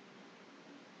mean?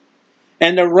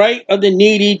 And the right of the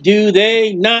needy do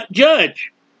they not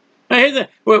judge. Now, here's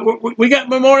we got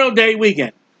Memorial Day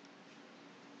weekend.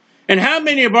 And how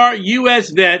many of our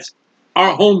U.S. vets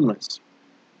are homeless?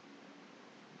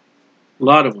 A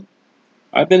lot of them.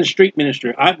 I've been a street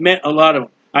minister. I've met a lot of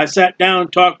them. I sat down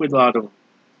and talked with a lot of them.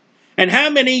 And how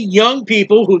many young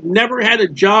people who've never had a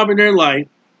job in their life,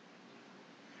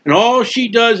 and all she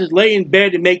does is lay in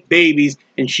bed and make babies,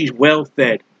 and she's well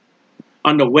fed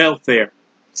on the welfare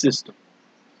system.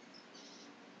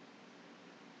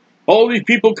 All these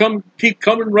people keep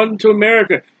coming running to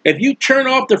America. If you turn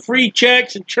off the free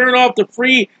checks and turn off the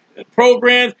free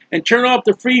programs and turn off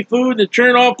the free food and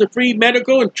turn off the free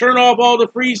medical and turn off all the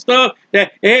free stuff,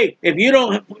 that hey, if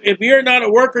you're not a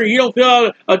worker, you don't fill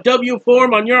out a W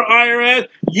form on your IRS,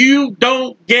 you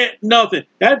don't get nothing.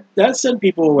 That sends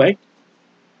people away.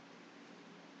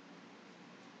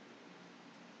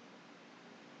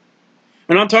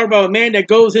 And I'm talking about a man that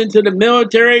goes into the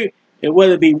military, and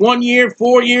whether it be 1 year,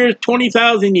 4 years,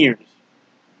 20,000 years.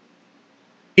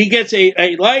 He gets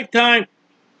a lifetime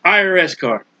IRS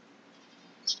card.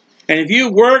 And if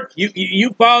you work,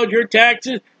 you filed your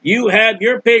taxes, you have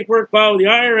your paperwork filed with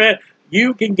the IRS,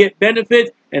 you can get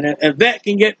benefits, and a vet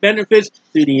can get benefits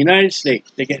through the United States.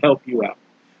 They can help you out.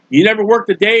 You never worked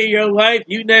a day of your life,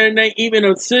 you never even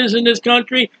a citizen in this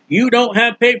country, you don't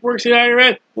have paperwork to the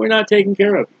IRS, we're not taking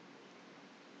care of you.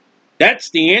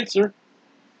 That's the answer.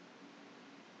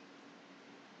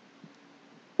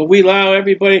 But we allow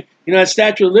everybody, you know, that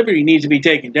Statue of Liberty needs to be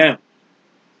taken down.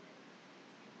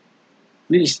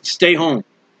 We just stay home.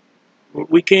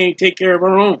 We can't take care of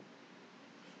our own.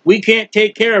 We can't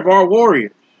take care of our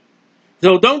warriors.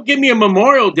 So don't give me a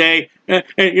Memorial Day and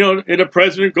you know, and the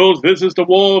president goes, visits the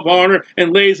Wall of Honor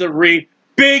and lays a wreath.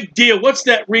 Big deal. What's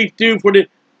that wreath do for the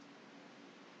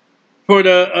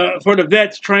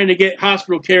vets trying to get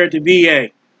hospital care at the VA?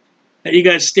 That you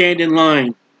guys stand in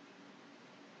line.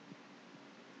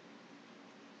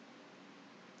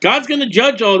 God's going to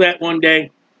judge all that one day.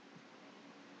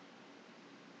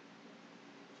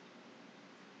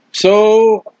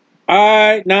 So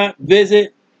I not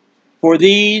visit for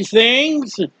these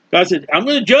things. God said, I'm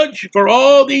going to judge for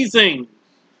all these things,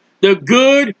 the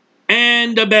good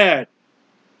and the bad.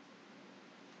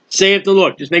 Saith the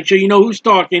Lord. Just make sure you know who's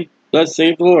talking. Thus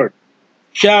saith the Lord.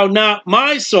 Shall not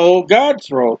my soul, God's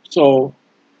soul,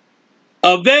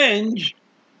 avenge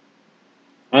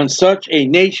on such a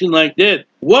nation like this?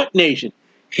 What nation?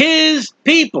 His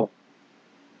people.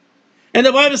 And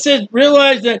the Bible says,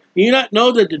 realize that you not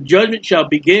know that the judgment shall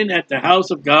begin at the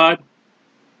house of God.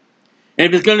 And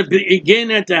if it's going to begin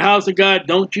at the house of God,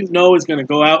 don't you know it's going to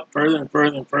go out further and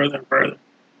further and further and further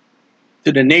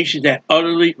to the nations that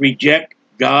utterly reject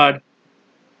God.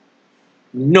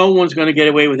 No one's going to get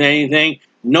away with anything.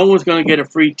 No one's going to get a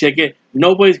free ticket.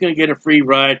 Nobody's going to get a free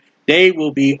ride. They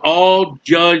will be all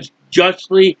judged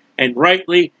justly and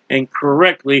rightly and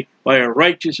correctly by a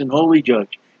righteous and holy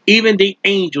judge. Even the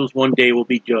angels one day will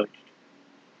be judged.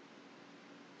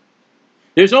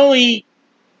 There's only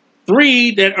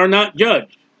 3 that are not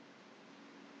judged,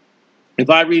 if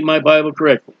I read my Bible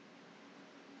correctly.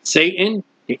 Satan,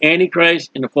 the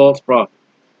Antichrist, and the false prophet.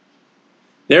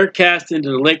 They're cast into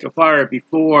the lake of fire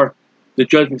before the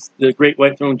judgment, the great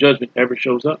white throne judgment ever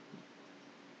shows up.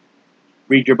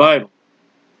 Read your Bible.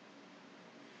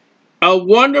 A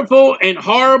wonderful and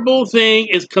horrible thing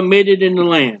is committed in the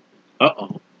land.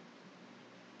 Uh-oh.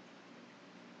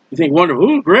 You think wonderful,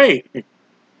 ooh, great.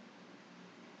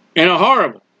 And a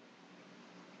horrible.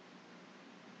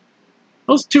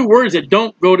 Those 2 words that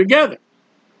don't go together.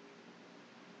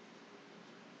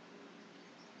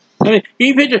 I mean,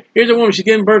 you picture, here's a woman, she's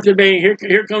giving birth to a baby.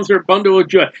 Here comes her bundle of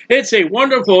joy. It's a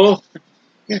wonderful,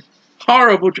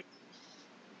 horrible.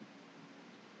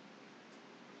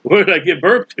 What did I give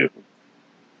birth to?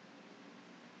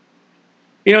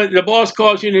 You know, the boss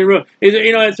calls you in the room.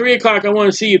 You know, at 3 o'clock, I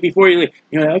want to see you before you leave.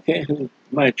 You're like, okay, am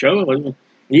I in trouble?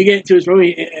 You get into his room,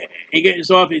 he get in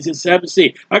his office, he says, have a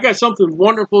seat. I got something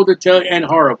wonderful to tell you and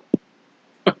horrible.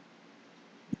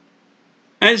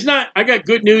 And it's not, I got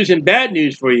good news and bad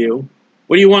news for you.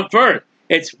 What do you want first?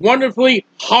 It's wonderfully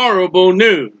horrible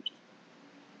news.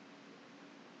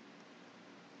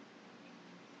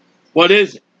 What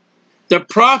is it? The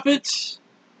prophets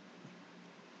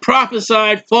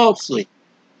prophesied falsely.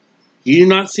 You do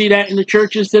not see that in the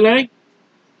churches today?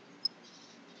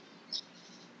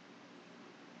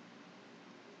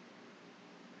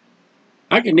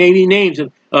 I can name you names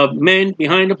of men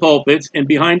behind the pulpits and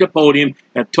behind the podium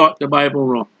that taught the Bible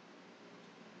wrong.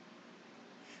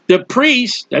 The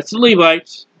priests, that's the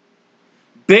Levites,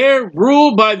 bear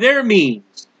rule by their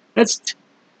means. That's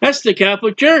the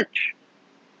Catholic Church.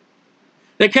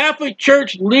 The Catholic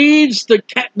Church leads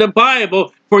the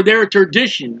Bible for their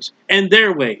traditions and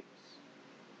their ways.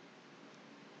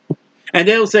 And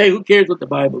they'll say, who cares what the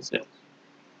Bible says?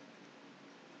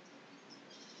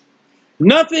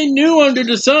 Nothing new under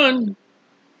the sun.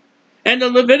 And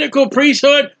the Levitical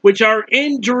priesthood, which are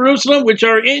in Jerusalem, which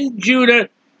are in Judah,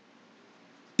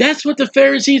 that's what the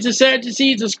Pharisees, the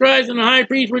Sadducees, the scribes, and the high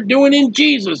priests were doing in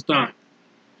Jesus' time.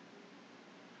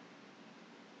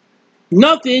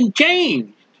 Nothing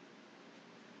changed.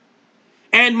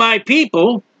 And my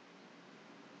people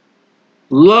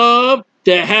love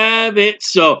to have it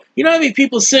so. You know how many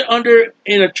people sit under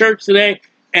in a church today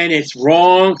and it's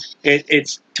wrong,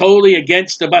 it's totally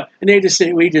against the Bible, and they just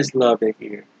say, we just love it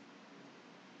here.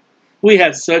 We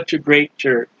have such a great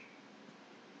church.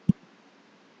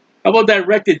 How about that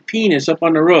erected penis up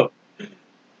on the roof?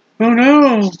 Oh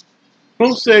no,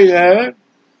 don't say that.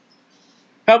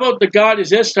 How about the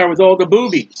goddess Esther with all the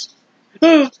boobies?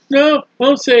 Oh no,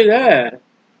 don't say that.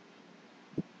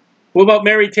 What about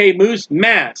Mary Tay Moose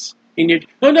Mass?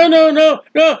 Oh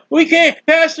no, we can't.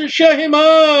 Pastor, shut him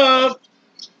up.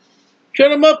 Shut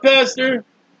him up, Pastor.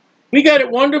 We got it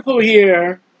wonderful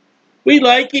here. We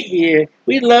like it here.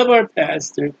 We love our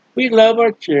pastor. We love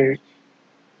our church.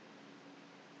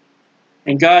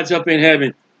 And God's up in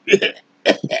heaven.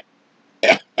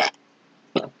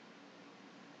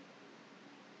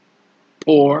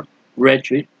 Poor,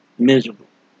 wretched, miserable.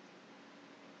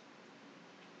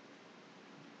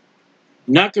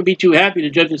 Not going to be too happy to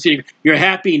judge the seat. You're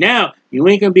happy now. You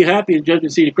ain't going to be happy to judge the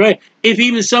seat of Christ. If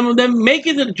even some of them make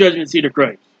it to the judgment seat of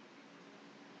Christ.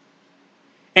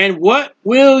 And what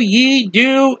will ye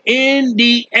do in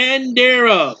the end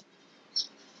thereof?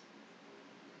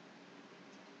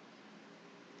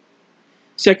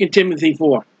 2 Timothy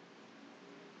 4.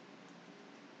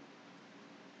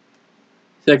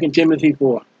 2 Timothy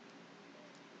 4.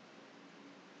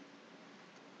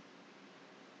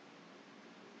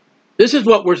 This is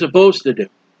what we're supposed to do.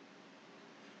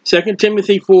 2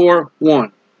 Timothy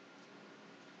 4:1.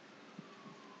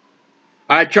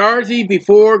 I charge thee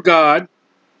before God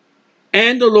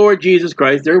and the Lord Jesus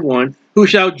Christ, they're one, who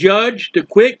shall judge the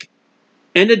quick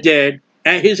and the dead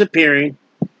at his appearing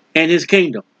and his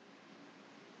kingdom.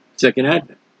 Second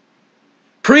advent.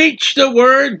 Preach the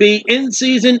word, be in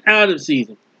season, out of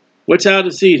season. What's out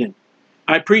of season?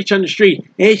 I preach on the street.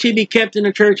 It should be kept in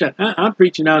the church. I'm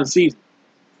preaching out of season.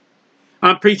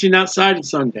 I'm preaching outside of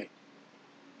Sunday.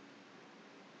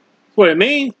 That's what it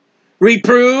means.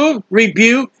 Reprove,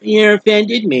 rebuke, you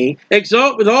offended me.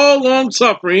 Exalt with all long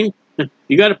suffering.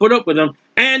 You got to put up with them.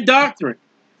 And doctrine.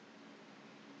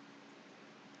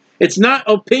 It's not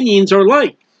opinions or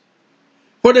likes.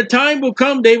 For the time will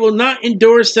come, they will not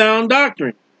endure sound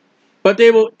doctrine, but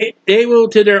they will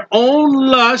to their own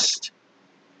lust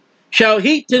shall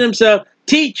heap to themselves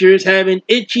teachers having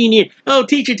itching ears. Oh,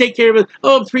 teacher, take care of us.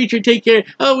 Oh, preacher, take care.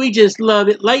 Oh, we just love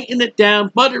it. Lighten it down,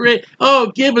 butter it.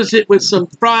 Oh, give us it with some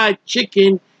fried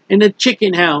chicken in the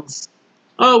chicken house.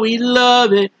 Oh, we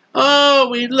love it. Oh,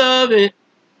 we love it.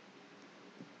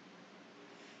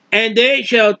 And they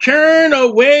shall turn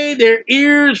away their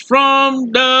ears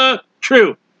from the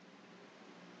truth.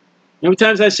 How many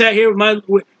times I sat here in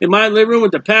my living room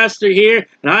with the pastor here,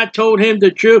 and I told him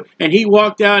the truth, and he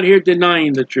walked out here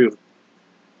denying the truth.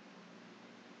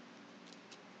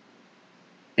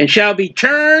 And shall be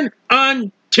turned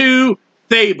unto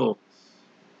fables.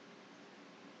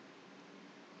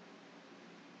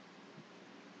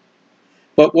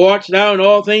 But watch thou in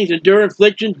all things, endure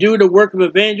affliction, do the work of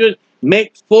evangelist,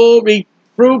 make full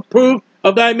proof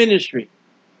of thy ministry.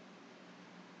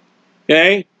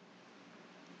 Okay?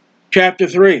 Chapter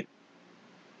 3,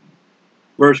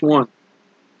 verse 1.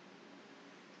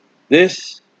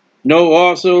 This know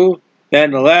also that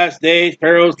in the last days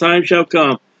perilous times shall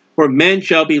come. For men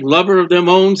shall be lovers of them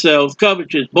own selves,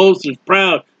 covetous, boasters,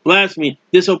 proud, blasphemous,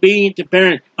 disobedient to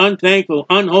parents, unthankful,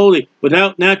 unholy,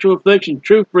 without natural affliction,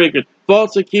 truth breakers,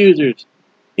 false accusers,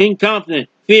 incompetent,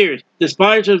 fierce,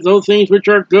 despisers of those things which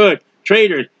are good,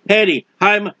 traitors, heady,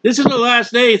 high. This is the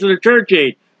last days of the church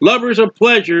age. Lovers of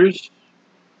pleasures,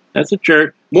 that's the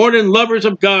church, more than lovers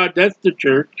of God, that's the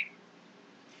church.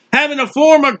 Having a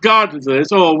form of godliness,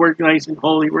 oh, we're nice and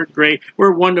holy, we're great,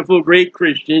 we're wonderful, great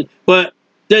Christians, but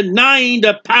denying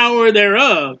the power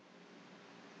thereof.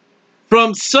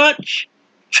 From such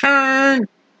turn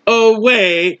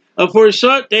away, for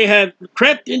such they have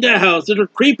crept into houses, or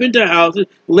creep into houses,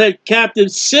 led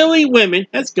captive silly women,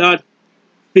 that's God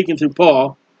speaking through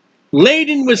Paul,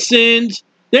 laden with sins.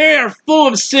 They are full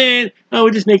of sin. Oh,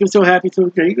 we just make him so happy, so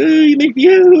great. Oh, you make me,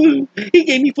 oh, he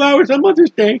gave me flowers on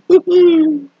Mother's Day.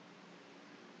 I'm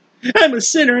a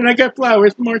sinner and I got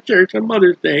flowers from our church on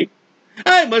Mother's Day.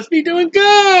 I must be doing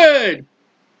good.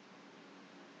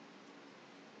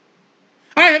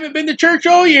 I haven't been to church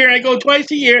all year. I go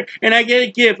twice a year and I get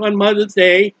a gift on Mother's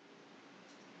Day.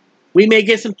 We may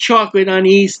get some chocolate on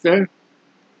Easter.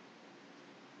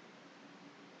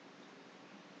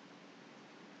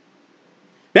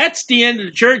 That's the end of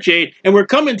the church age, and we're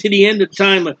coming to the end of the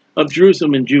time of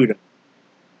Jerusalem and Judah.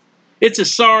 It's a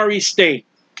sorry state.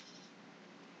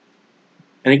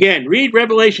 And again, read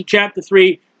Revelation chapter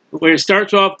 3, where it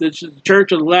starts off the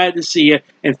church of Laodicea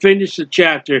and finishes the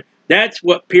chapter. That's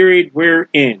what period we're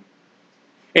in.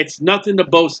 It's nothing to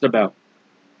boast about.